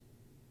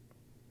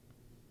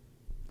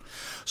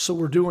So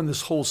we're doing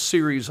this whole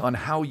series on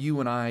how you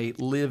and I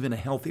live in a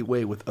healthy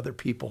way with other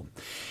people.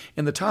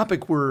 And the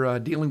topic we're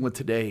dealing with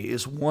today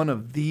is one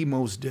of the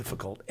most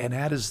difficult, and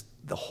that is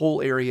the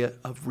whole area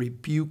of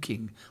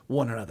rebuking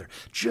one another.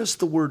 Just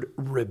the word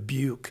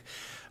rebuke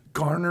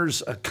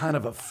garners a kind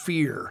of a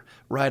fear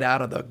right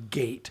out of the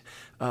gate,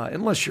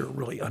 unless you're a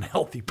really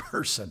unhealthy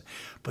person.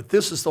 But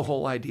this is the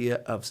whole idea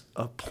of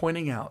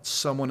pointing out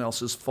someone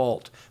else's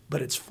fault,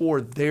 but it's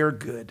for their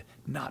good,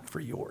 not for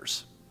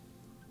yours.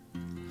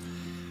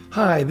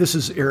 Hi, this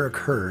is Eric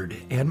Hurd,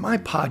 and my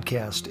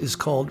podcast is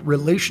called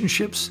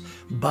Relationships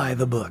by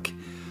the Book.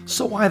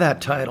 So why that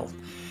title?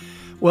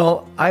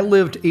 Well, I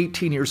lived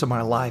 18 years of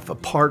my life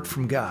apart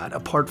from God,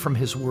 apart from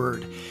His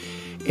Word.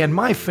 And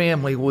my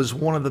family was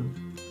one of the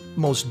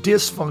most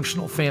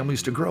dysfunctional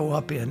families to grow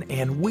up in,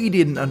 and we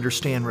didn't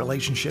understand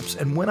relationships.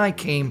 And when I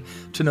came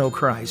to know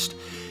Christ,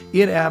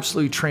 it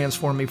absolutely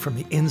transformed me from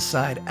the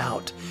inside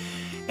out.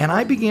 And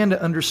I began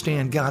to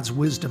understand God's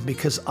wisdom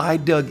because I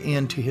dug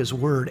into His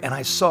Word and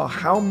I saw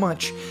how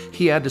much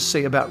He had to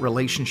say about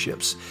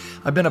relationships.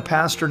 I've been a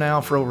pastor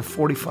now for over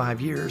 45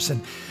 years,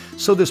 and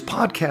so this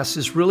podcast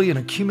is really an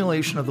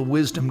accumulation of the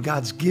wisdom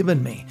God's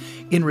given me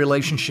in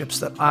relationships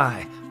that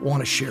I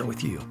want to share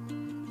with you.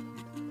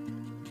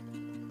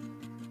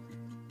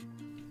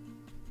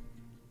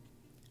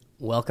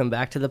 Welcome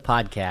back to the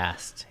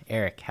podcast.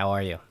 Eric, how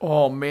are you?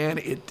 Oh man,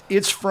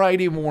 it's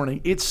Friday morning.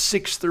 It's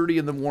 6:30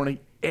 in the morning,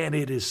 and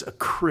it is a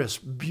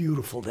crisp,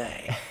 beautiful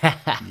day.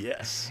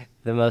 Yes.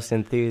 The most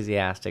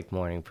enthusiastic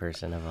morning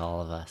person of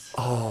all of us.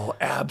 Oh,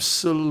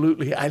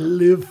 absolutely. I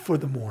live for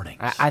the mornings.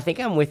 I think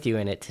I'm with you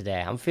in it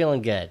today. I'm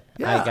feeling good.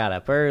 Yeah. I got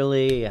up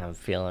early. I'm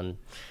feeling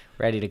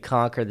ready to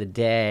conquer the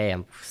day.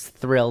 I'm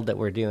thrilled that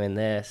we're doing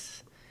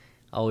this.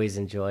 Always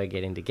enjoy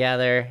getting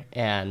together.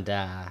 And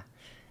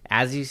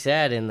as you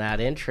said in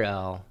that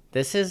intro,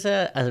 this is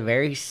a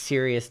very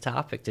serious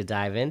topic to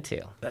dive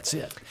into. That's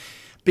it.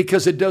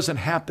 Because it doesn't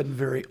happen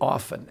very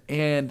often.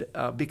 And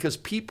because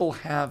people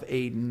have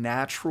a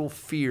natural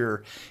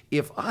fear,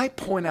 if I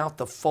point out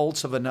the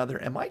faults of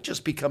another, am I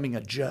just becoming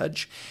a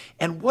judge?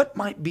 And what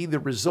might be the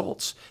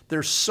results?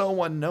 They're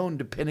so unknown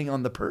depending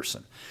on the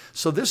person.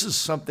 So this is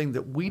something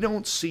that we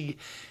don't see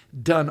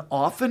done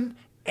often,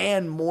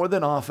 and more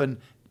than often,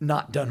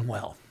 not done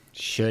well.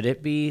 Should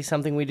it be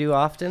something we do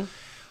often?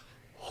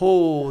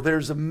 Oh,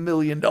 there's $1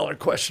 million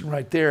question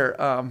right there.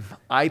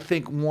 I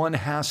think one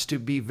has to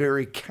be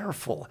very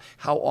careful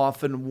how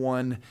often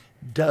one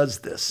does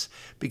this.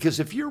 Because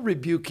if you're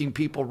rebuking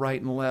people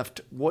right and left,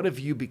 what have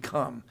you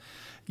become?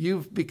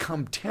 You've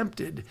become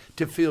tempted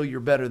to feel you're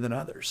better than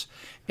others.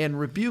 And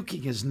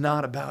rebuking is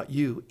not about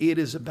you. It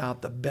is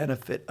about the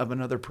benefit of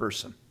another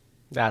person.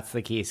 That's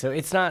the key. So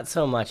it's not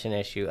so much an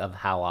issue of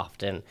how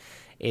often.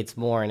 It's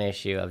more an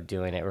issue of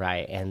doing it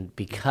right. And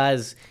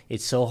because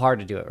it's so hard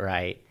to do it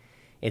right,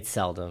 it's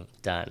seldom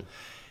done.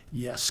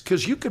 Yes,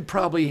 because you could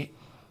probably,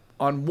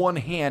 on one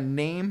hand,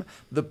 name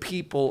the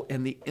people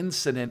and the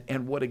incident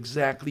and what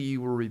exactly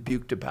you were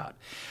rebuked about.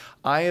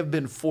 I have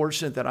been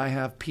fortunate that I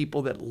have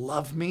people that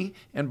love me,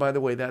 and by the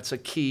way, that's a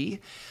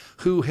key,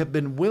 who have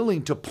been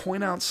willing to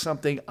point out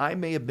something I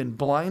may have been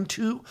blind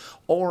to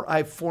or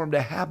I've formed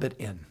a habit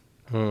in.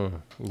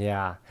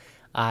 Yeah.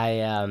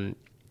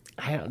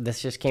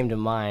 This just came to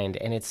mind,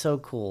 and it's so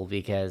cool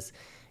because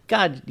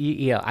God,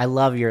 I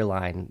love your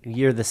line.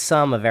 You're the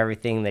sum of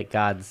everything that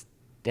God's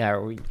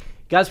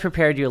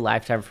prepared you a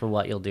lifetime for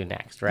what you'll do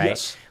next, right?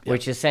 Yes.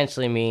 Which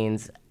essentially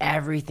means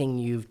everything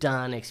you've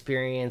done,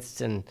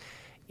 experienced, and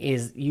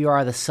you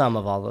are the sum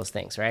of all those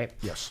things, right?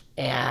 Yes.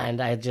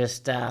 And I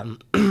just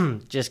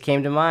just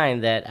came to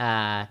mind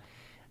that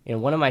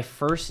one of my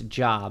first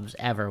jobs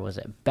ever was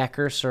at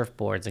Becker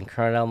Surfboards in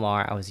Corona Del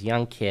Mar. I was a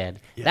young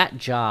kid. Yeah. That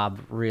job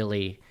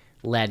really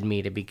led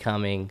me to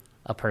becoming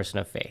a person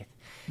of faith.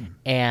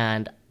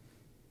 And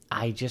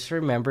I just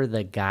remember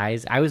the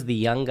guys, I was the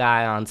young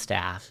guy on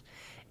staff,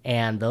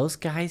 and those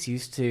guys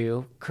used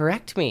to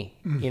correct me,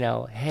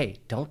 hey,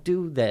 don't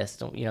do this,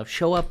 don't,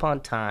 show up on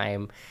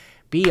time,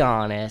 be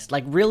honest,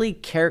 like really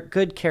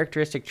good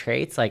characteristic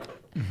traits. Like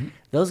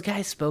those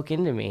guys spoke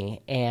into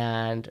me,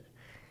 and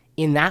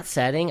in that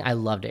setting, I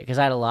loved it because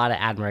I had a lot of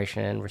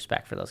admiration and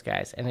respect for those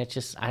guys. And it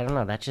just, I don't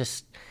know, that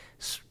just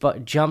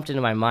jumped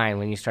into my mind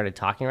when you started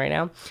talking right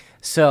now.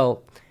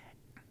 So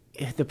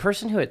the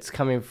person who it's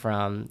coming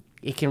from,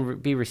 it can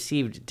be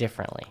received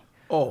differently.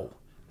 Oh,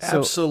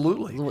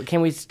 absolutely. So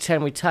can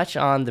we touch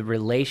on the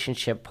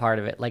relationship part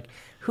of it? Like,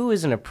 who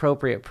is an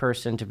appropriate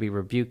person to be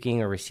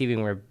rebuking or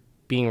receiving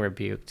being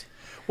rebuked?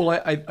 Well,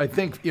 I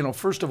think,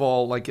 first of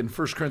all, like in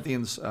 1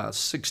 Corinthians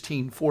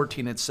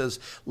 16:14, it says,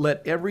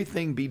 let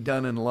everything be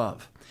done in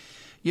love.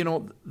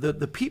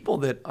 The people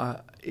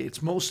that it's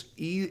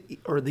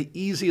the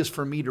easiest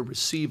for me to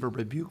receive a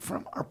rebuke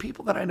from are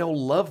people that I know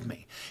love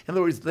me. In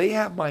other words, they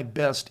have my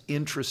best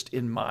interest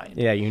in mind.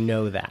 Yeah, you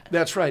know that.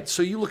 That's right.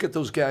 So you look at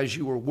those guys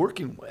you were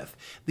working with.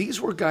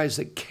 These were guys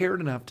that cared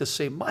enough to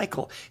say,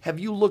 Michael, have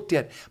you looked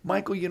at,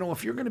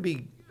 if you're going to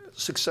be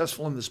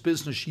successful in this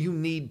business, you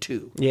need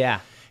to.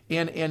 Yeah.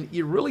 And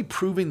you're really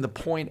proving the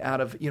point out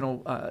of,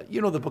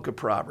 the book of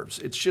Proverbs.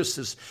 It's just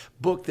this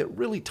book that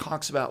really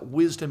talks about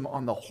wisdom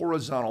on the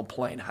horizontal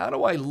plane. How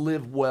do I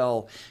live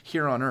well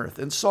here on earth?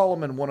 And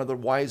Solomon, one of the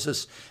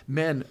wisest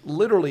men,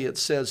 literally it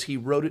says he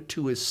wrote it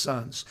to his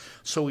sons.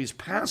 So he's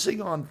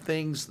passing on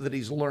things that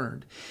he's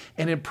learned.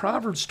 And in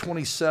Proverbs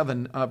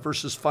 27,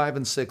 verses 5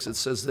 and 6, it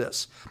says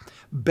this: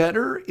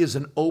 better is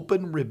an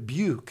open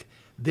rebuke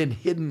than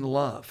hidden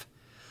love.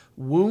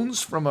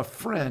 Wounds from a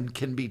friend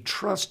can be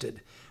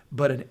trusted,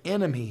 but an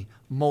enemy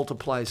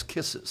multiplies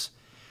kisses.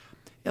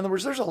 In other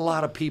words, there's a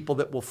lot of people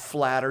that will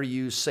flatter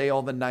you, say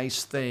all the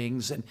nice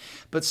things,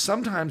 but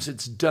sometimes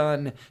it's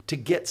done to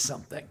get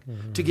something,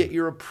 to get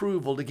your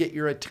approval, to get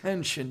your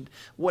attention,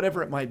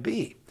 whatever it might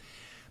be.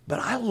 But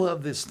I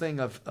love this thing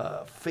of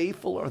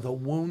faithful are the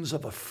wounds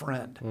of a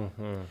friend.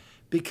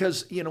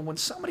 Because, when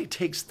somebody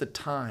takes the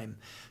time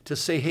to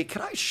say, hey,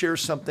 can I share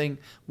something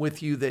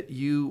with you that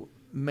you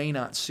may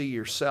not see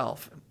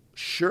yourself?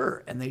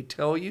 Sure. And they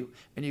tell you,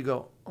 and you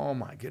go, oh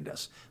my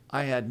goodness,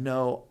 I had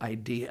no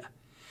idea.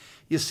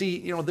 You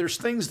see, there's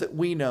things that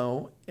we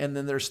know, and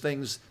then there's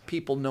things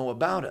people know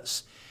about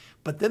us.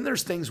 But then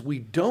there's things we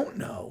don't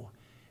know,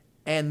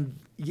 and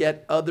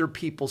yet other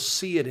people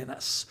see it in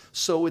us.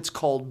 So it's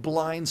called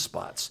blind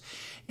spots.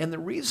 And the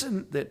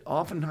reason that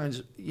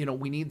oftentimes,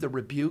 we need the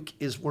rebuke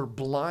is we're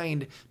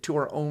blind to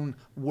our own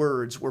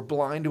words. We're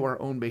blind to our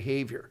own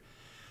behavior.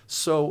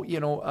 So,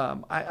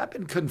 I've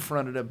been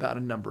confronted about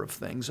a number of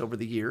things over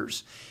the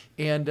years,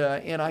 and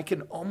I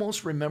can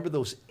almost remember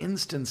those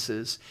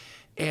instances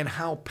and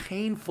how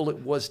painful it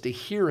was to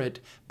hear it,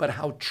 but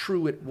how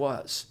true it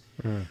was.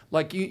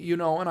 Like,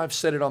 and I've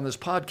said it on this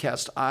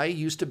podcast, I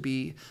used to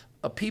be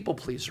a people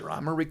pleaser.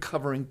 I'm a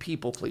recovering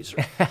people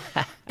pleaser.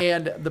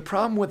 And the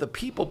problem with a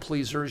people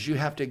pleaser is you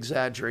have to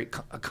exaggerate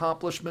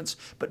accomplishments,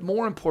 but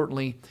more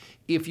importantly,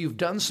 if you've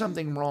done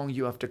something wrong,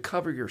 you have to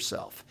cover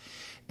yourself.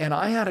 And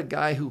I had a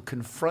guy who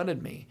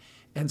confronted me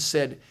and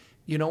said,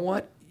 you know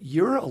what?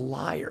 You're a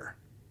liar.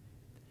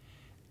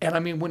 And I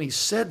mean, when he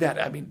said that,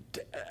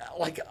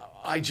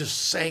 I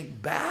just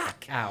sank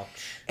back. Ouch.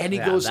 And he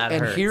goes,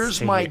 and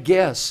here's my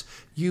guess.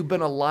 You've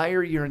been a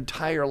liar your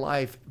entire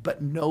life,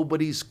 but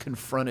nobody's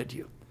confronted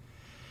you.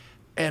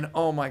 And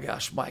oh my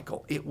gosh,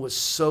 Michael, it was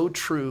so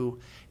true.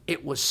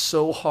 It was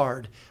so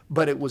hard,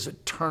 but it was a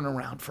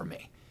turnaround for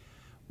me.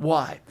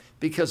 Why?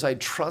 Because I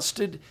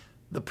trusted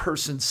the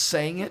person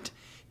saying it.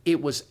 It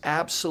was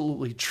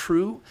absolutely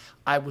true.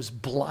 I was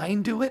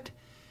blind to it.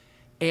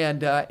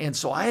 And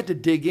so I had to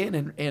dig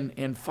in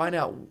and find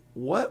out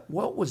what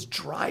was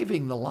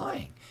driving the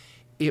lying.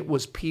 It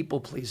was people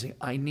pleasing.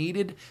 I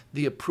needed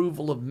the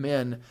approval of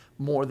men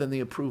more than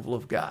the approval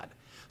of God.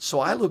 So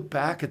I look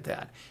back at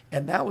that,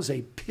 and that was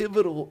a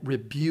pivotal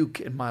rebuke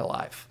in my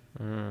life.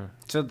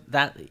 So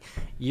that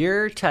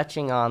you're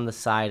touching on the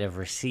side of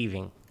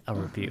receiving a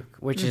rebuke,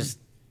 which is,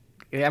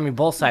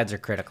 both sides are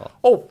critical.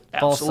 Oh,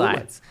 absolutely. Both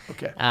sides.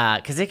 Okay.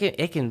 Because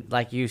it can,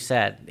 like you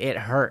said, it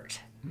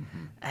hurt.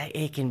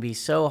 It can be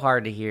so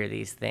hard to hear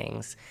these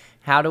things.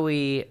 What do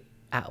we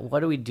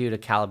do to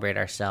calibrate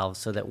ourselves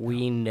so that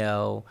we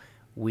know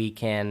we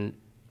can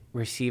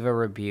receive a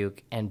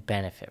rebuke and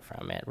benefit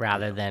from it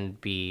rather than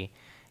be,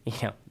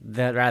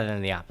 rather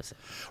than the opposite?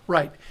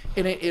 Right.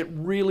 And it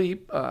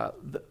really,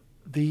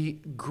 the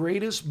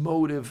greatest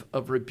motive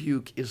of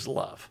rebuke is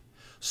love.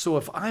 So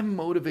if I'm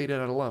motivated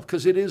out of love,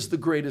 because it is the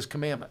greatest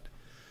commandment,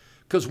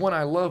 because when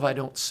I love, I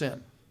don't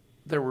sin.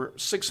 There were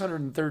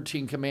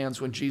 613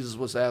 commands when Jesus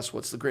was asked,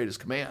 what's the greatest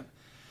command?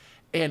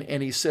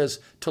 And he says,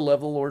 to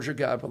love the Lord your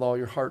God with all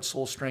your heart,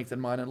 soul, strength, and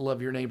mind, and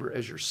love your neighbor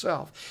as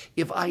yourself.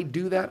 If I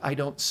do that, I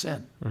don't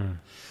sin.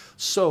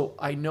 So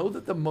I know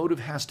that the motive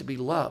has to be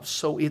love.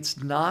 So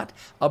it's not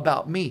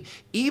about me.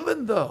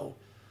 Even though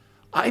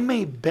I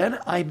may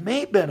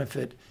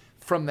benefit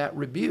from that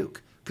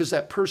rebuke, because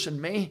that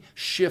person may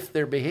shift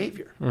their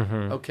behavior.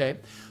 Okay?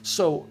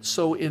 So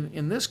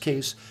in this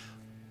case,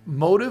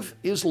 motive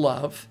is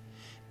love.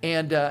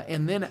 And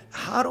then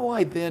how do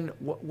I then,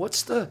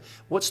 what's the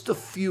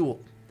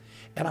fuel?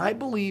 And I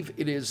believe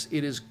it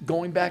is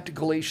going back to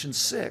Galatians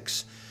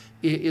 6,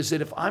 is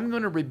that if I'm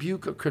going to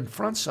rebuke or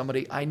confront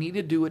somebody, I need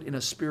to do it in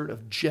a spirit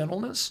of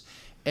gentleness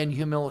and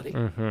humility.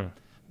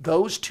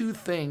 Those two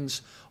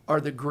things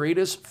are the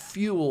greatest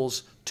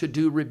fuels to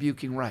do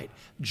rebuking right.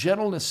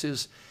 Gentleness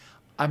is,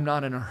 I'm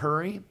not in a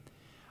hurry.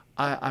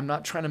 I'm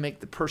not trying to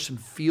make the person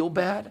feel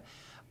bad.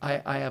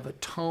 I have a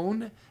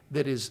tone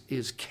that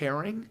is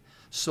caring.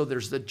 So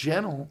there's the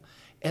gentle,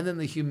 and then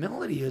the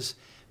humility is,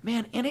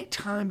 man,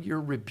 anytime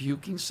you're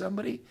rebuking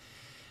somebody,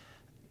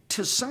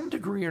 to some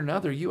degree or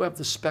another, you have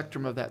the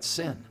spectrum of that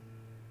sin.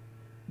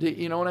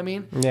 You know what I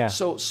mean? Yeah.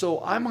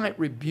 So I might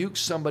rebuke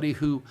somebody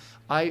who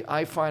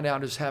I find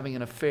out is having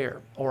an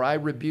affair, or I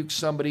rebuke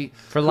somebody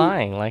for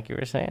lying, like you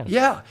were saying.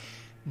 Yeah.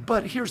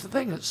 But here's the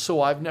thing.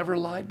 So I've never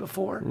lied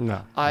before.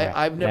 No.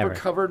 I've never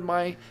covered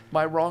my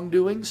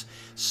wrongdoings.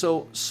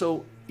 So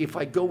if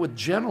I go with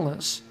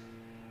gentleness,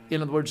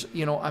 In other words,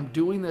 I'm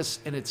doing this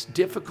and it's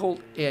difficult,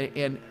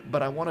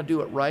 but I want to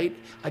do it right.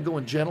 I go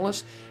in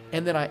gentleness,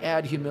 and then I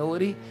add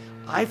humility.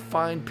 I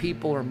find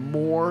people are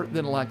more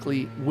than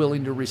likely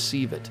willing to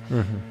receive it.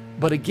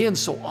 But again,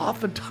 so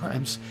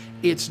oftentimes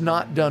it's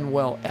not done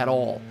well at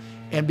all,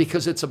 and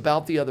because it's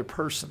about the other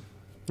person.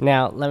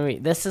 Now,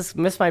 this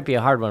might be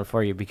a hard one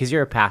for you because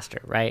you're a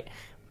pastor, right?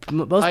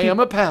 I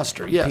am a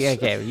pastor, yes.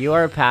 Okay, you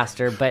are a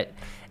pastor, but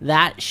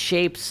that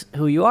shapes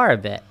who you are a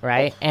bit,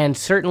 right? And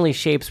certainly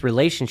shapes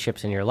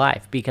relationships in your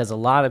life, because a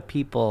lot of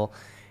people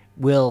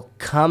will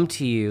come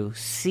to you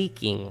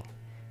seeking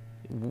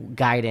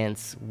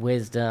guidance,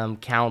 wisdom,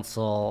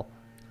 counsel,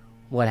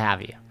 what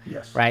have you.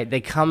 Yes. Right?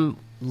 They come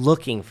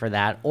looking for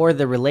that, or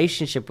the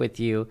relationship with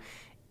you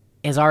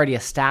is already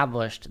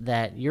established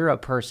that you're a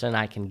person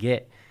I can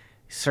get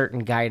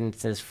certain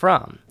guidances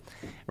from.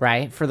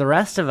 Right? For the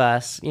rest of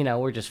us,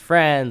 we're just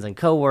friends and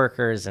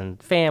coworkers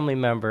and family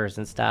members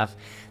and stuff.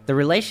 The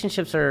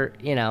relationships are,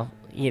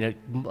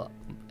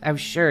 I'm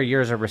sure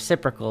yours are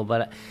reciprocal,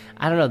 but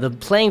I don't know. The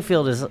playing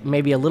field is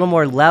maybe a little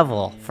more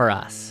level for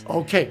us.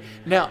 Okay.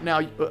 Now,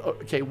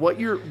 what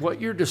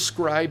you're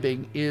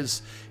describing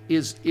is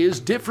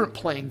different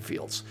playing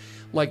fields.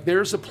 Like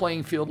there's a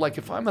playing field. Like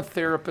if I'm a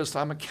therapist,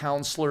 I'm a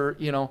counselor,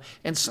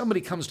 and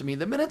somebody comes to me.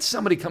 The minute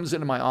somebody comes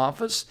into my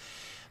office,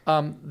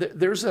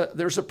 there's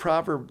a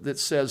proverb that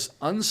says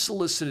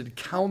unsolicited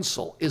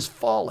counsel is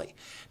folly.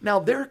 Now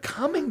they're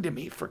coming to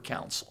me for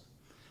counsel.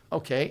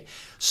 Okay.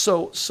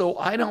 So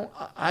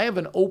I have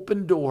an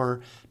open door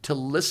to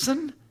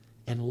listen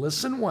and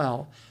listen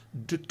well,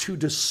 to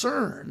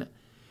discern,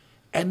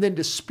 and then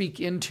to speak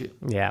into.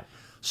 Yeah.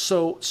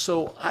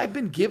 So I've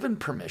been given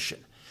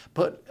permission,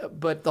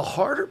 but the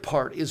harder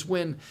part is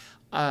when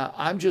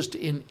I'm just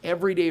in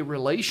everyday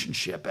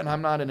relationship and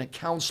I'm not in a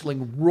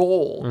counseling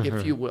role,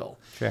 if you will.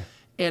 Sure.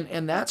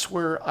 And that's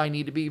where I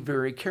need to be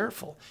very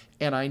careful.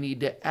 And I need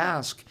to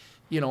ask,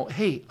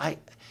 hey,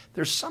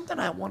 there's something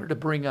I wanted to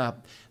bring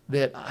up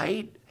that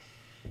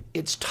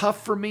it's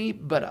tough for me,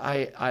 but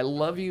I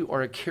love you,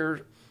 or I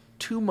care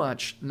too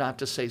much not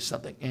to say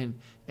something.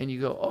 And you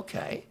go,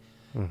 okay.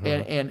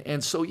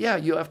 And so, yeah,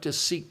 you have to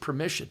seek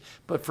permission.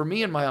 But for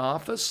me in my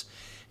office,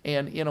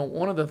 and,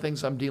 one of the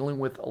things I'm dealing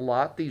with a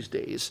lot these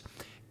days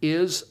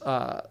is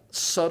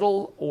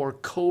subtle or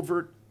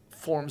covert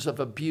forms of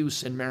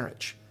abuse in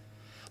marriage.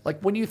 Like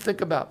when you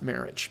think about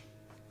marriage,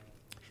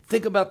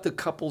 think about the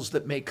couples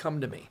that may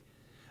come to me.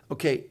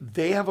 Okay,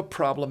 they have a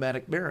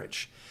problematic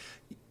marriage.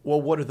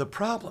 Well, what are the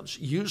problems?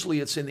 Usually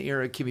it's in the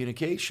area of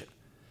communication.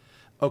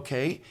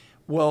 Okay,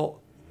 well,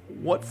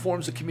 what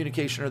forms of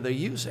communication are they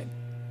using?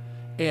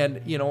 And,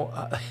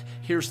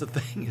 here's the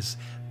thing is,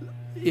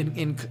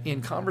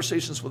 in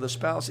conversations with a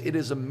spouse, it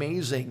is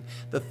amazing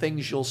the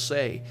things you'll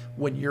say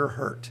when you're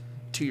hurt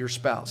to your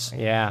spouse.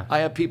 Yeah. I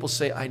have people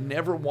say, I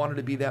never wanted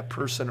to be that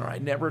person, or I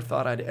never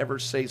thought I'd ever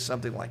say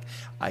something like,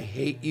 I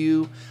hate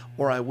you,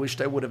 or I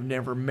wished I would have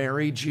never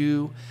married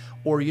you,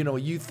 or,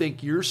 you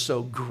think you're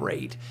so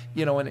great,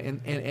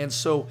 and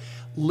so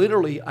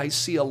literally I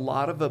see a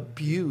lot of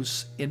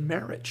abuse in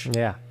marriage.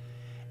 Yeah.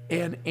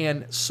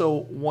 And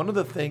so one of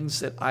the things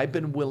that I've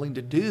been willing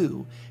to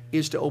do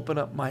is to open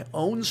up my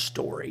own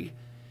story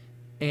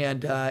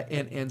and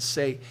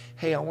say,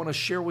 hey, I want to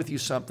share with you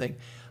something.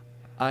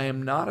 I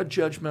am not a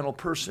judgmental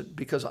person,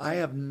 because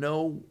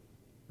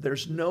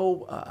there's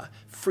no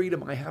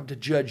freedom I have to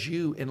judge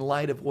you in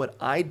light of what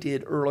I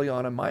did early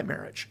on in my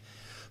marriage.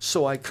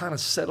 So I kind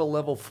of set a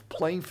level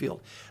playing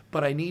field.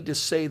 But I need to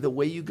say the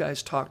way you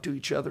guys talk to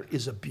each other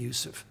is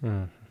abusive.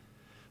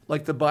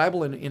 Like the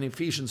Bible in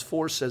Ephesians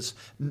 4 says,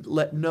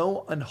 let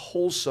no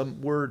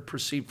unwholesome word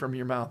proceed from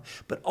your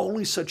mouth, but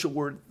only such a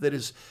word that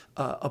is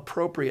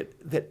appropriate,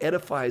 that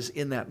edifies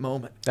in that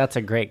moment. That's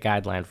a great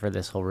guideline for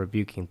this whole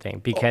rebuking thing,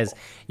 because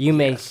you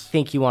may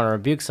think you want to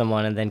rebuke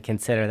someone and then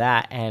consider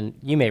that, and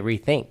you may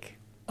rethink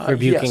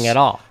rebuking at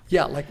all.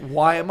 Yeah, like,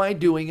 why am I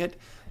doing it?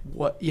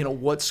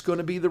 What's going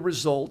to be the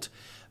result?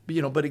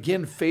 But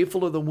again,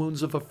 faithful are the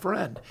wounds of a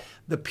friend.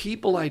 The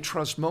people I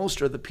trust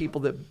most are the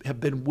people that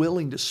have been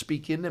willing to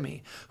speak into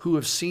me, who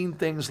have seen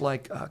things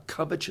like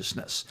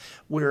covetousness,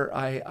 where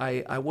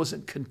I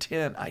wasn't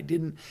content.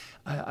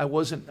 I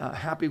wasn't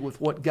happy with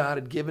what God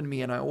had given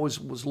me, and I always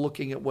was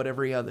looking at what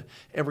every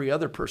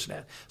other person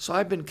had. So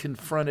I've been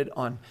confronted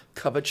on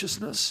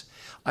covetousness.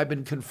 I've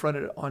been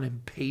confronted on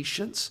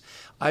impatience.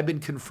 I've been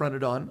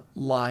confronted on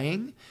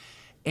lying.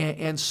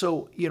 And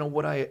so,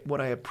 what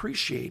I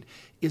appreciate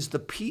is the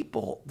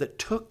people that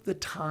took the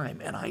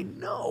time, and I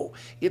know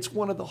it's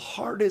one of the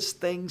hardest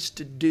things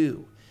to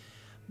do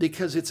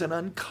because it's an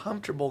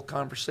uncomfortable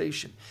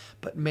conversation.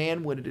 But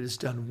man, when it is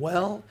done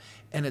well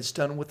and it's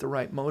done with the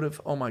right motive,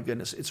 oh my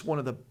goodness, it's one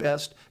of the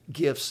best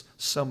gifts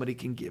somebody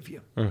can give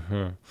you.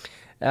 Mm-hmm.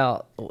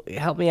 Now,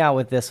 help me out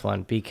with this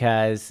one,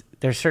 because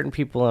there's certain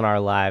people in our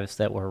lives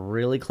that we're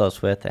really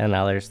close with, and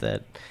others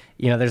that,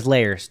 there's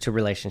layers to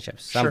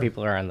relationships. Some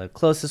people are in the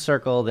closest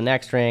circle, the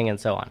next ring, and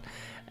so on.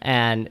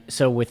 And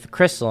so with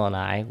Crystal and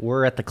I,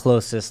 we're at the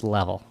closest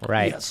level,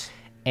 right? Yes.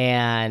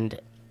 And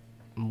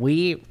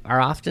we are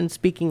often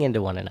speaking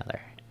into one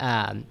another,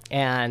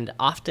 and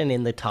often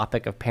in the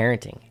topic of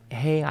parenting.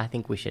 Hey, I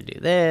think we should do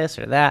this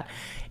or that.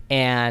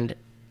 And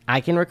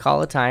I can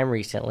recall a time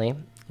recently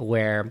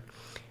where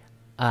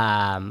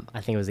I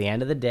think it was the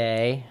end of the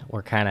day.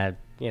 We're kind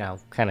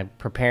of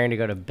preparing to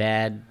go to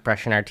bed,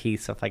 brushing our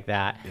teeth, stuff like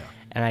that. Yeah.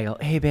 And I go,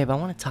 hey, babe, I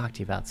want to talk to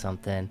you about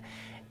something.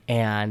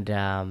 And,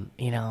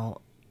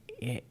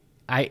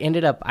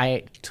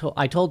 I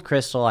told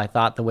Crystal I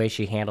thought the way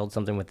she handled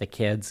something with the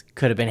kids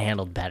could have been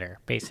handled better,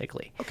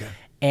 basically. Okay.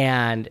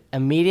 And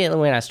immediately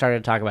when I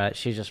started to talk about it,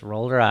 she just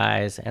rolled her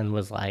eyes and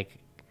was like,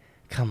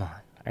 come on,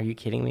 are you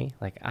kidding me?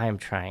 Like, I am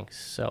trying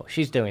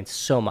she's doing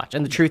so much.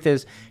 And the truth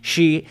is,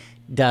 she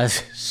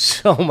does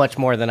so much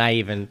more than I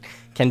even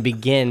can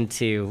begin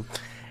to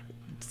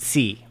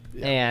see.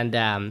 Yeah.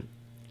 And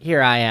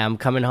here I am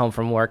coming home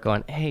from work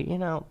going, hey,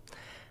 I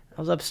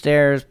was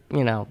upstairs,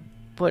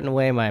 putting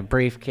away my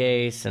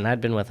briefcase, and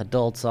I'd been with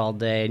adults all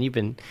day, and you've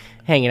been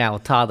hanging out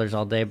with toddlers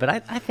all day, but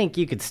I think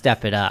you could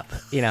step it up,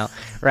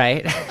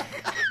 right?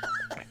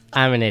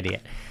 I'm an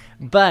idiot.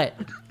 But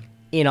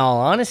in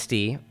all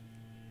honesty,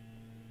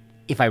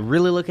 if I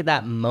really look at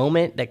that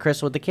moment that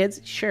Chris with the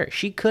kids, sure,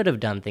 she could have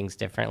done things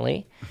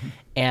differently,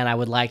 and I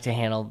would like to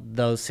handle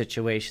those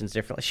situations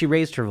differently. She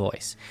raised her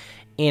voice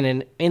in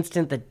an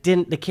instant that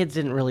the kids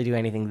didn't really do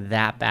anything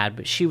that bad,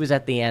 but she was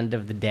at the end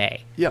of the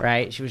day,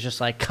 right? She was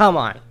just like, come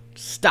on,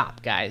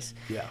 stop, guys.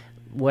 Yeah.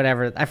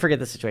 Whatever. I forget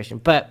the situation,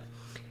 but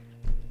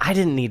I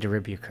didn't need to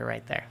rebuke her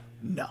right there.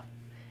 No.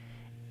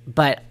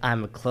 But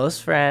I'm a close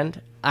friend.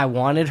 I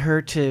wanted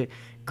her to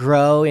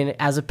grow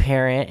as a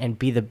parent and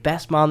be the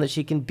best mom that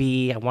she can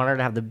be. I want her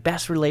to have the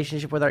best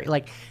relationship with her.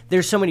 Like,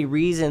 there's so many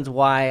reasons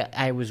why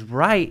I was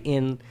right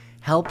in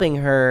helping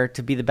her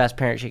to be the best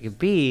parent she could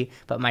be,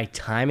 but my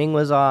timing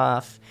was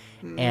off,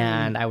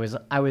 and I was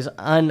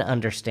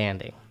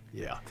ununderstanding.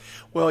 Yeah.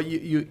 Well,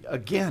 you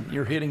again,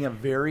 you're hitting a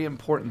very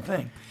important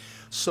thing.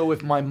 So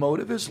if my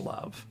motive is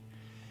love,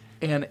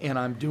 and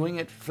I'm doing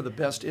it for the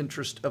best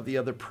interest of the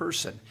other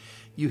person,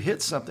 you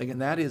hit something,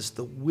 and that is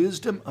the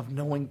wisdom of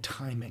knowing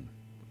timing.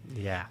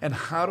 Yeah. And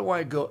how do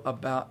I go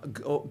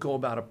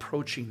about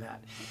approaching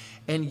that?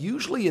 And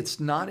usually it's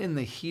not in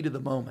the heat of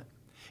the moment.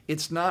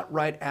 It's not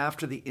right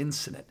after the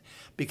incident,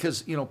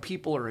 because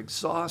people are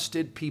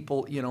exhausted.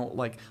 People,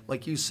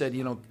 like you said,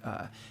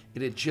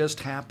 it had just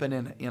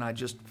happened, and I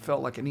just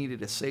felt like I needed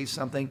to say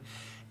something,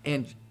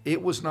 and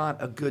it was not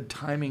a good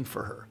timing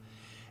for her,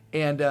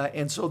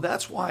 and so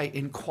that's why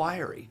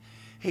inquiry.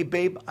 Hey,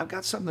 babe, I've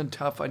got something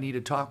tough I need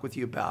to talk with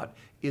you about.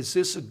 Is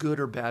this a good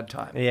or bad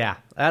time? Yeah,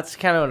 that's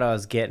kind of what I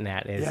was getting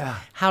at, is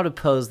how to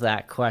pose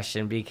that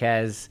question,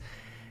 because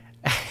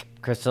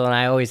Crystal and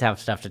I always have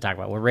stuff to talk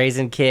about. We're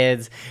raising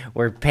kids,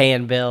 we're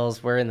paying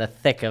bills, we're in the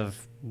thick of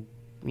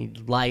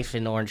life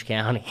in Orange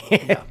County.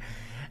 Yeah.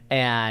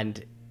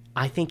 And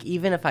I think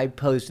even if I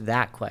posed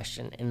that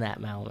question in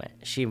that moment,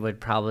 she would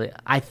probably,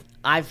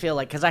 I feel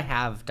like, because I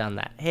have done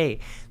that. Hey,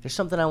 there's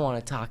something I want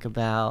to talk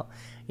about.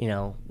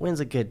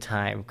 When's a good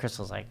time?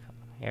 Crystal's like,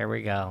 here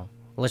we go.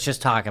 Let's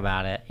just talk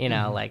about it.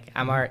 Like,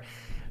 I'm already,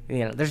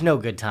 there's no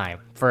good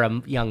time for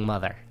a young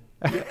mother.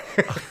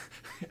 Yeah.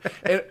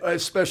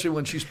 Especially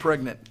when she's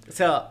pregnant.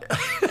 So,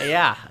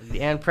 yeah,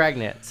 and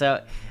pregnant.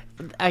 So,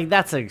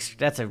 that's I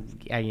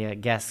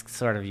guess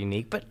sort of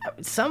unique. But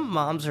some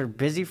moms are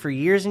busy for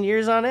years and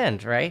years on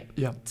end, right?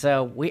 Yeah.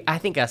 So I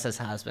think us as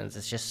husbands,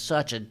 it's just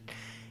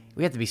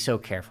we have to be so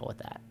careful with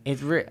that.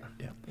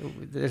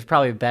 There's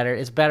probably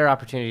it's better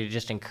opportunity to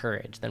just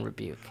encourage than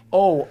rebuke.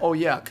 Oh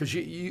yeah, because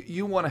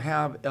you want to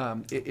have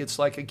it's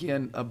like,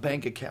 again, a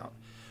bank account.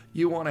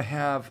 You want to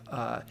have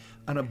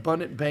an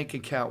abundant bank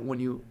account when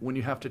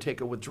you have to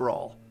take a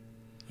withdrawal.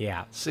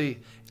 Yeah. See,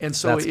 and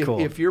so cool.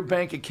 if your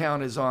bank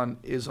account is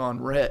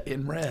in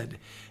red,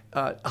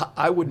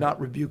 I would not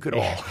rebuke at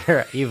all.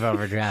 You've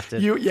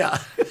overdrafted. Yeah.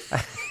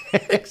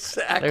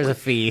 Exactly. There's a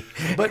fee.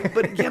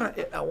 but again,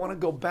 I want to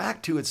go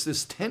back to, it's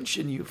this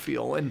tension you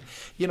feel, and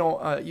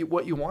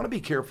what you want to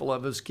be careful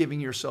of is giving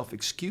yourself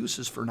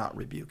excuses for not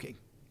rebuking.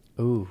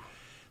 Ooh.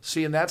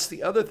 See, and that's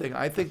the other thing.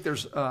 I think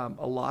there's a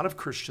lot of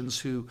Christians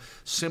who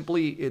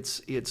simply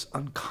it's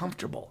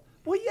uncomfortable.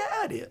 Well,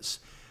 yeah, it is.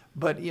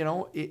 But,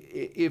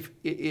 if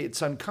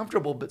it's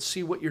uncomfortable, but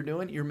see what you're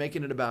doing, you're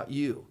making it about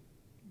you.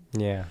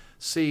 Yeah.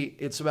 See,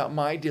 it's about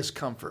my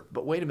discomfort.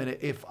 But wait a minute,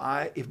 if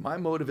my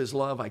motive is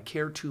love, I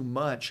care too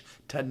much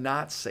to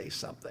not say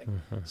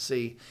something. Mm-hmm.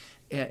 See,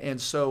 and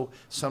so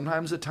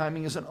sometimes the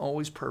timing isn't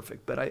always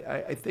perfect, but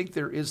I think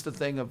there is the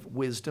thing of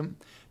wisdom,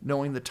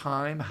 knowing the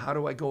time. How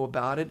do I go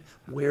about it?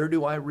 Where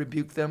do I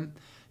rebuke them?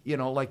 You're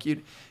not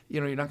going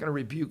to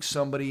rebuke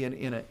somebody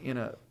in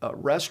a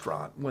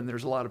restaurant when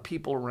there's a lot of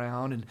people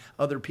around and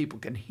other people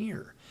can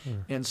hear.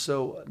 Mm. And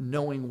so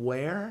knowing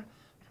where,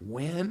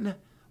 when,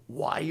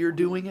 why you're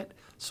doing it.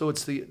 So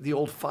it's the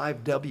old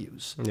 5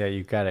 W's. Yeah,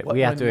 you got it. We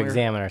have to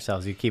examine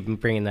ourselves. You keep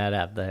bringing that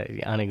up.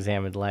 The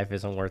unexamined life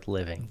isn't worth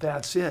living.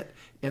 That's it.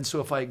 And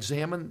so if I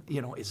examine,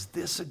 is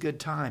this a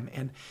good time?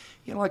 And,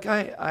 like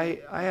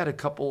I had a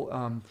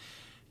couple,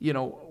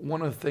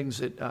 one of the things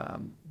that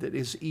that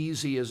is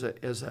easy as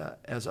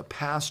a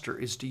pastor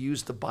is to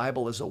use the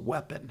Bible as a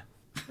weapon.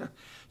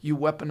 You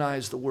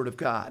weaponize the Word of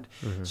God.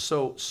 Mm-hmm.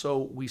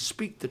 So we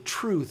speak the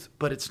truth,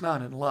 but it's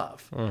not in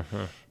love.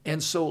 Mm-hmm.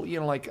 And so,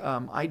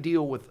 I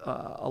deal with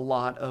a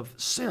lot of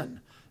sin.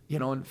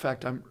 In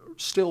fact, I'm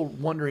still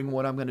wondering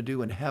what I'm going to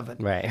do in heaven.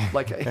 Right.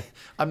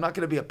 I'm not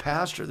going to be a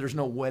pastor. There's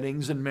no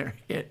weddings and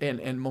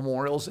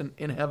memorials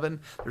in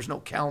heaven. There's no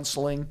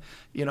counseling,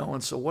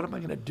 and so what am I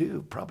going to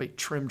do? Probably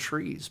trim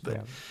trees.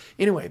 But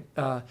anyway,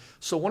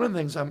 so one of the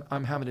things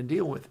I'm having to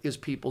deal with is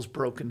people's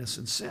brokenness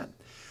and sin.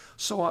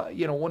 So,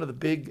 one of the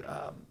big,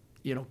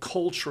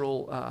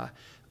 cultural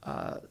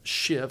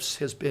shifts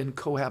has been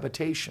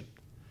cohabitation.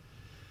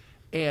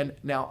 And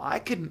now I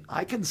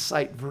can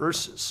cite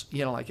verses,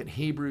 like in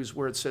Hebrews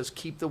where it says,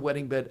 keep the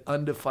wedding bed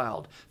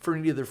undefiled, for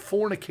neither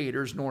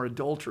fornicators nor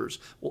adulterers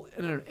will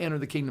enter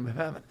the kingdom of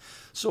heaven.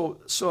 So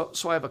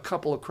I have a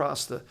couple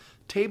across the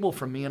table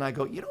from me, and I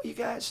go, you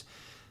guys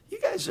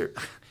are,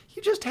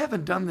 you just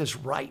haven't done this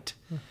right.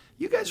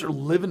 You guys are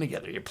living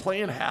together. You're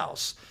playing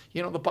house.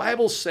 The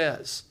Bible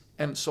says,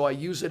 and so I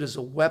use it as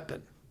a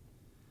weapon.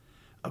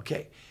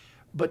 Okay,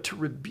 but to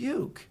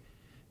rebuke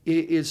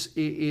when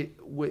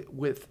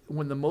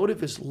the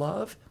motive is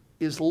love,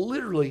 is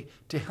literally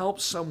to help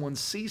someone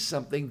see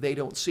something they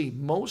don't see.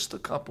 Most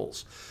of the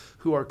couples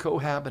who are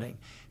cohabiting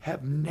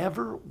have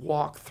never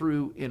walked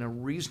through in a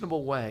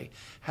reasonable way,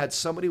 had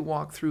somebody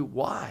walk through,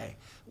 why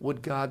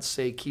would God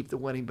say keep the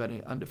wedding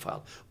bed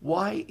undefiled?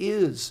 Why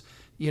is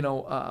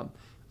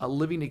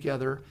living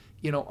together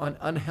an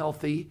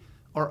unhealthy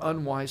or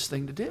unwise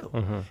thing to do?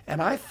 Mm-hmm.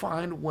 And I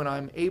find when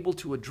I'm able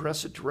to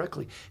address it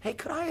directly, hey,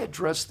 could I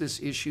address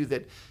this issue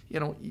that,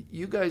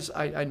 you guys,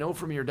 I know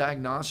from your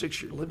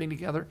diagnostics, you're living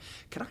together.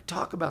 Can I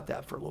talk about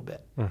that for a little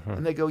bit? Mm-hmm.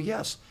 And they go,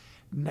 yes.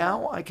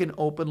 Now I can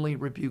openly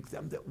rebuke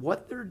them that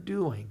what they're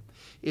doing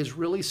is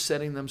really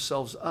setting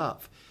themselves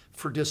up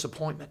for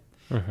disappointment.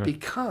 Mm-hmm.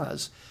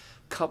 Because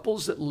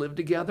couples that live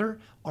together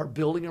are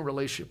building a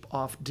relationship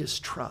off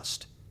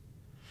distrust.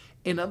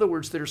 In other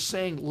words, they're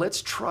saying,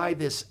 let's try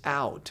this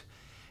out.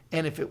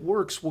 And if it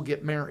works, we'll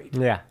get married.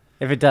 Yeah.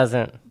 If it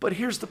doesn't. But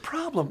here's the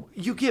problem.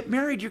 You get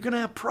married, you're going to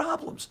have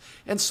problems.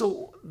 And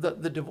so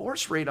the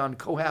divorce rate on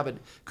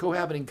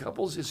cohabiting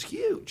couples is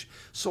huge.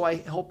 So I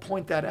help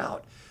point that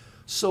out.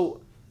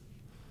 So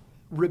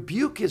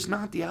rebuke is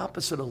not the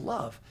opposite of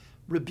love.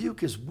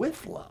 Rebuke is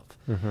with love.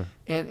 Mm-hmm.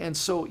 And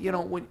so,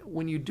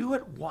 when you do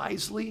it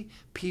wisely,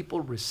 people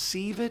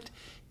receive it.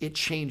 It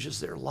changes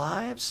their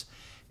lives.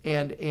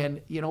 And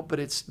but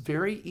it's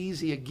very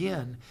easy,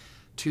 again,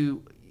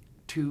 to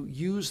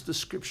use the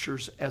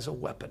scriptures as a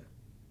weapon.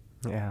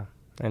 Yeah,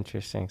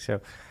 interesting.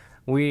 So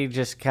we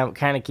just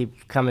kind of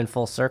keep coming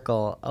full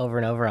circle over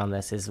and over on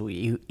this.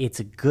 It's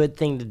a good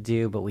thing to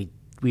do, but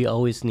we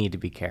always need to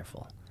be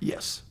careful.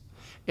 Yes,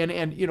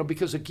 and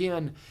because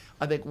again,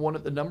 I think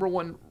the number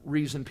one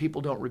reason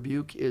people don't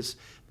rebuke is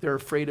they're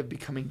afraid of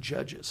becoming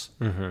judges.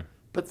 Mm-hmm.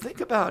 But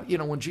think about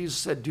when Jesus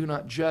said, "Do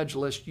not judge,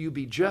 lest you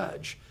be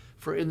judged.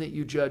 For in that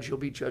you judge, you'll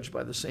be judged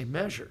by the same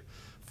measure."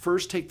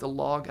 First, take the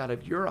log out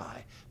of your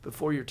eye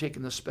before you're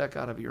taking the speck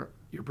out of your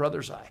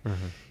brother's eye.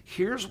 Mm-hmm.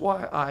 Here's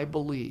why I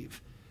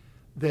believe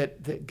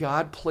that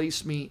God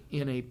placed me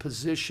in a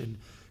position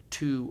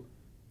to,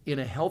 in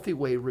a healthy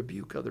way,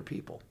 rebuke other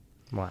people.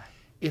 Why?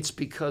 It's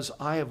because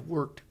I have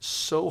worked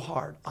so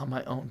hard on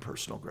my own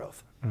personal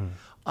growth. Mm.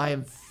 I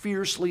am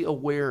fiercely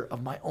aware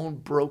of my own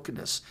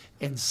brokenness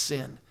and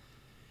sin.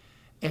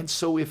 And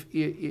so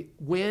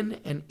when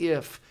and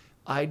if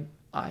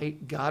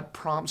God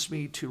prompts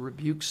me to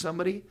rebuke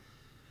somebody,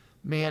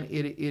 man,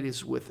 it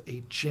is with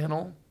a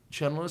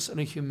gentleness and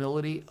a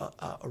humility,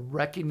 a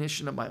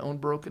recognition of my own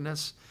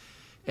brokenness.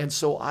 And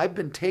so I've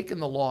been taking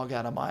the log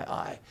out of my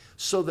eye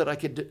so that I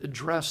could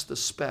address the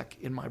speck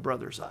in my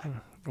brother's eye.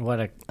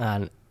 What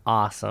an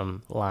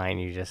awesome line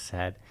you just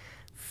said.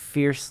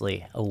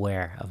 Fiercely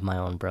aware of my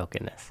own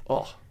brokenness.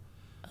 Oh.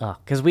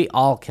 Because we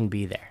all can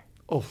be there.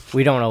 Oh.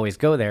 We don't always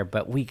go there,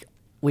 but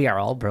we are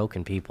all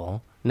broken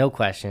people. No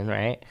question,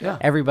 right? Yeah.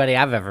 Everybody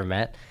I've ever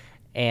met.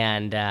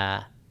 And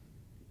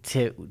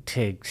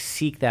to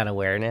seek that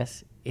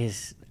awareness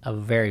is a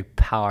very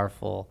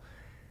powerful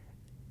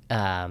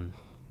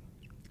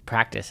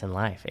practice in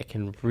life. It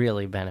can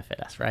really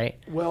benefit us, right?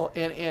 Well,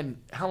 and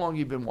how long have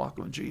you been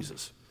walking with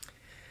Jesus?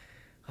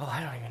 Oh,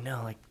 I don't even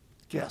know,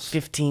 Guess.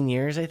 15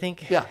 years, I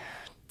think. Yeah.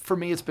 For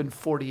me, it's been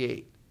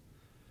 48.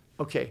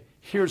 Okay,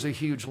 here's a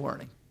huge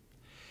learning.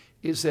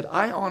 Is that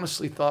I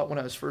honestly thought when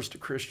I was first a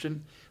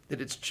Christian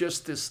that it's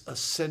just this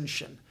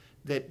ascension,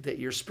 that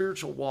your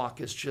spiritual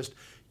walk is just,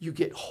 you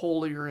get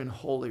holier and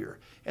holier.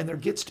 And there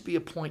gets to be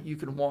a point you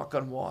can walk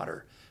on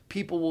water.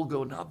 People will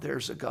go, now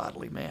there's a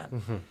godly man.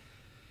 Mm-hmm.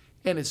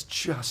 And it's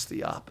just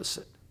the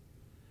opposite.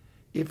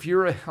 If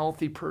you're a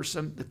healthy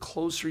person, the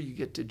closer you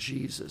get to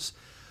Jesus,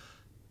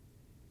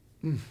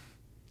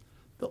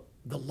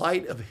 the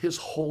light of his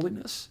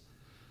holiness,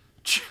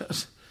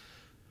 just,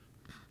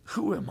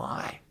 who am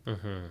I?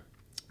 Mm-hmm.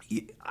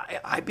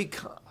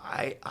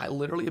 I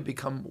literally have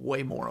become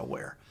way more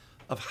aware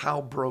of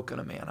how broken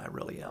a man I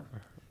really am.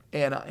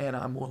 And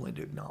I'm willing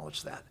to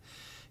acknowledge that.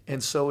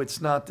 And so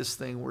it's not this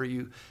thing where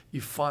you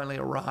finally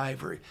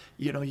arrive or,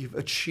 you've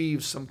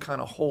achieved some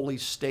kind of holy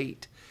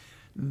state.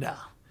 No.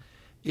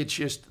 It's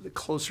just the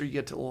closer you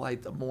get to the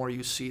light, the more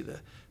you see the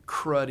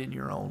crud in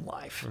your own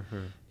life.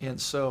 And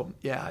so,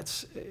 yeah,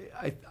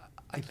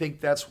 I think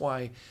that's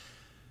why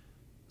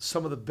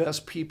some of the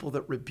best people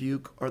that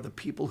rebuke are the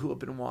people who have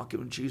been walking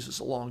with Jesus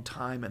a long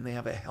time, and they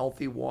have a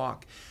healthy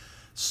walk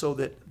so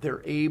that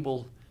they're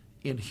able,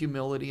 in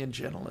humility and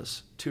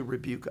gentleness, to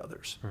rebuke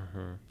others.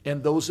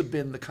 And those have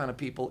been the kind of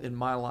people in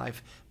my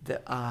life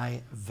that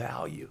I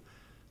value,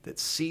 that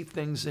see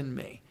things in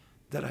me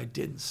that I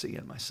didn't see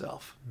in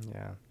myself.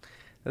 Yeah.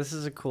 This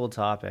is a cool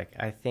topic.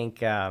 I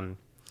think,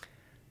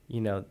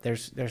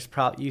 there's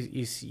probably,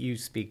 you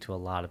speak to a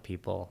lot of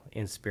people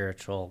in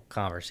spiritual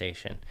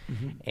conversation.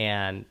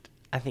 And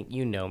I think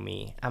you know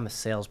me. I'm a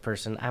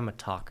salesperson. I'm a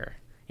talker.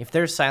 If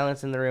there's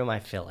silence in the room, I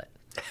feel it,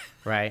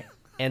 right?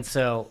 And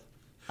so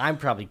I'm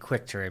probably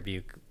quick to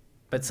rebuke,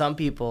 but some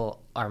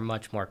people are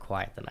much more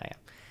quiet than I am.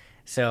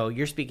 So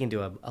you're speaking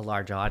to a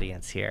large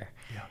audience here,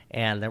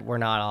 and that we're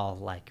not all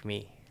like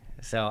me.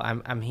 So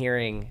I'm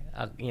hearing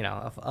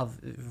a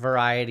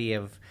variety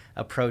of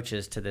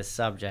approaches to this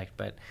subject,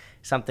 but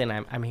something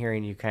I'm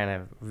hearing you kind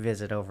of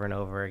visit over and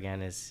over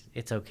again is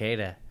it's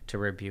okay to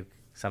rebuke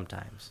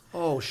sometimes.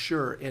 Oh,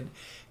 sure. And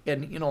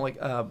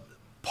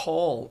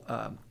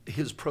Paul,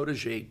 his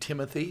protege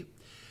Timothy,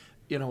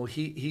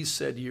 he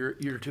said you're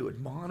to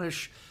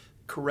admonish,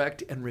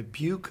 correct, and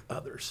rebuke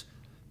others.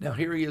 Now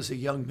here he is, a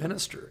young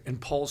minister, and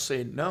Paul's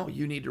saying, no,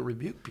 you need to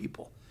rebuke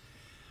people.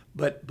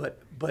 But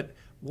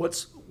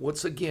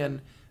what's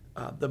again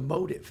the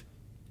motive?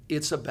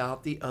 It's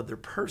about the other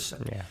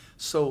person. Yeah.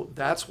 So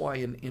that's why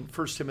in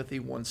 1 Timothy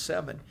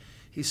 1:7,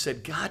 he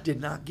said, God did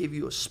not give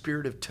you a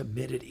spirit of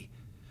timidity,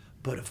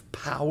 but of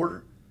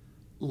power,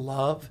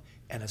 love,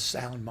 and a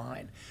sound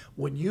mind.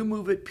 When you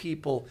move at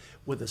people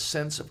with a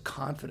sense of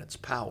confidence,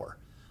 power,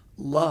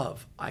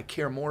 love, I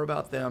care more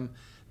about them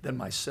than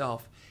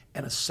myself,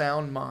 and a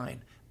sound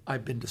mind,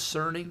 I've been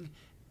discerning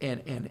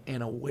and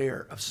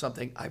aware of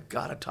something I've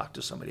got to talk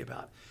to somebody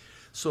about.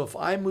 So if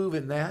I move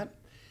in that,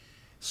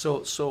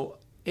 so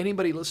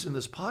anybody listening to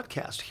this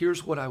podcast,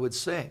 here's what I would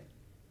say.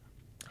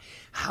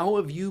 How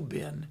have you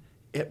been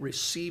at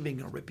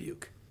receiving a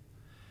rebuke?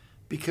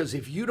 Because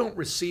if you don't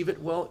receive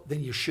it well,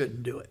 then you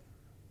shouldn't do it.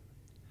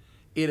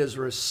 It is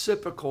a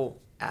reciprocal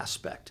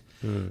aspect.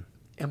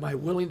 Am I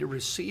willing to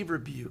receive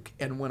rebuke?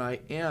 And when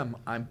I am,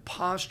 I'm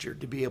postured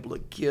to be able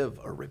to give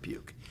a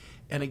rebuke.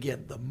 And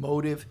again, the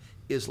motive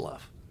is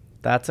love.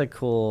 That's a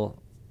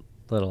cool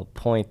little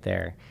point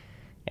there.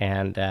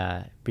 And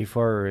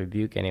before we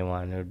rebuke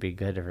anyone, it would be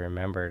good to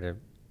remember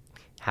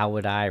how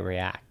would I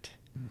react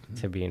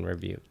to being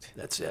rebuked?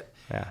 That's it.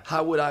 Yeah.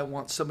 How would I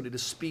want somebody to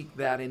speak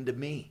that into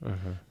me?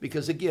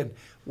 Because again,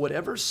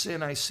 whatever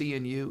sin I see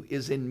in you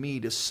is in me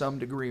to some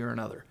degree or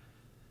another.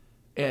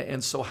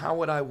 And so how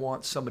would I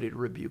want somebody to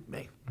rebuke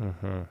me?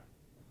 Yeah.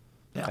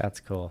 That's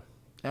cool.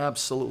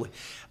 Absolutely.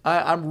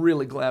 I'm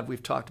really glad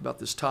we've talked about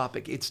this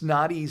topic. It's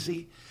not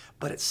easy,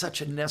 but it's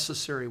such a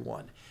necessary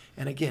one.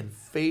 And again,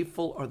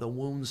 faithful are the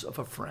wounds of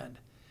a friend.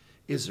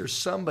 Is there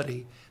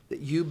somebody that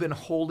you've been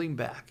holding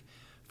back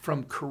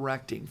from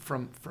correcting,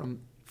 from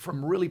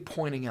really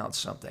pointing out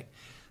something?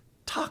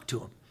 Talk to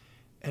them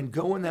and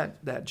go in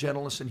that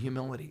gentleness and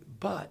humility.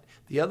 But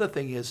the other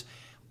thing is,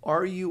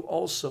 are you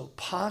also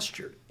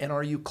postured and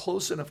are you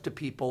close enough to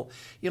people?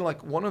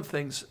 Like one of the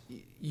things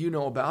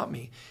about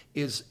me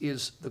is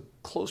the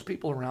close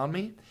people around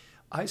me.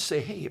 I say,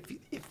 hey,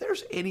 if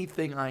there's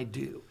anything I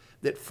do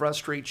that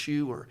frustrates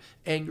you or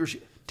angers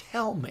you,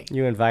 tell me.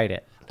 You invite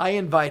it. I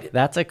invite it.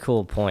 That's a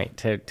cool point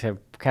to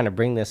kind of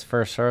bring this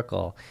first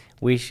circle.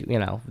 We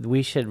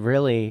should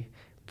really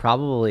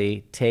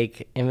probably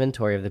take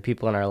inventory of the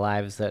people in our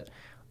lives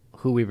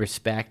who we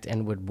respect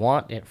and would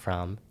want it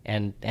from,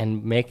 and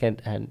make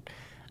a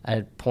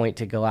point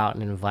to go out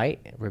and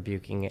invite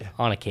rebuking it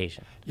on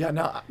occasion. Yeah,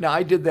 now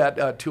I did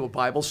that to a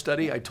Bible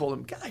study. I told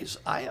them, guys,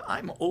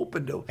 I'm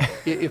open to,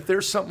 if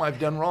there's something I've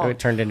done wrong. It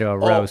turned into a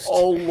roast.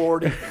 Oh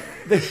Lord.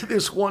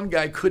 This one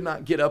guy could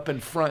not get up in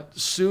front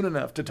soon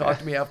enough to talk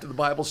to me after the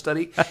Bible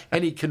study,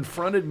 and he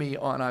confronted me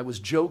I was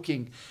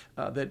joking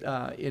that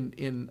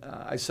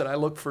I said, I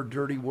look for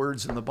dirty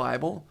words in the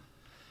Bible,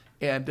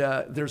 and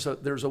there's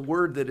a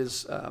word that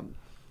is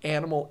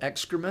animal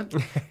excrement.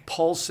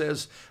 Paul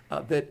says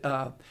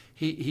that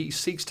he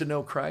seeks to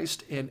know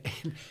Christ, and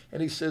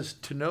he says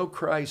to know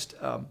Christ.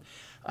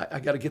 I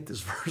got to get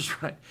this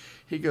verse right.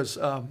 He goes,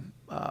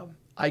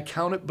 I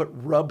count it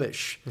but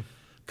rubbish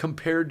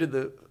compared to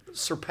the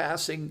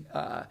surpassing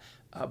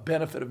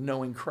benefit of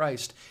knowing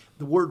Christ.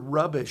 The word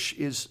rubbish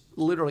is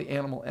literally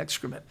animal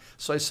excrement.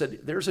 So I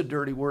said, there's a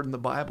dirty word in the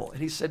Bible. And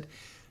he said,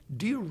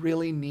 do you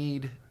really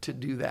need to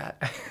do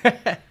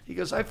that? He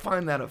goes, I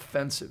find that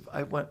offensive.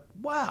 I went,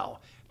 wow,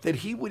 that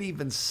he would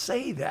even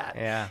say that.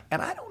 Yeah.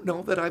 And I don't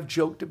know that I've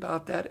joked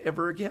about that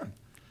ever again.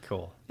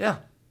 Cool. Yeah.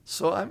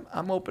 So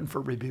I'm open for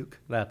rebuke.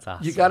 That's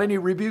awesome. You got any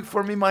rebuke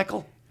for me,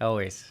 Michael?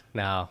 Always.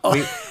 No.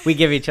 We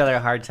give each other a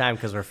hard time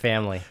because we're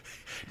family.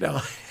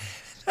 No,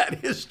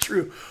 that is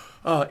true.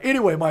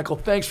 Anyway, Michael,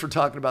 thanks for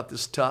talking about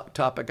this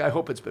topic. I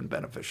hope it's been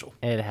beneficial.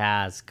 It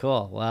has.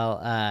 Cool. Well,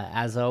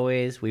 as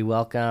always, we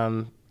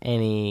welcome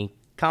any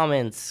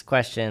comments,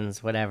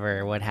 questions,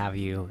 whatever, what have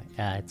you.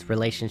 It's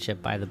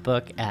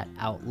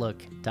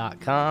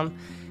relationshipbythebook@outlook.com.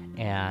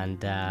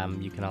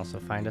 And you can also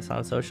find us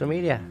on social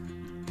media.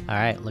 All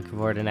right. Looking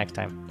forward to next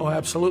time. Oh,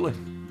 absolutely.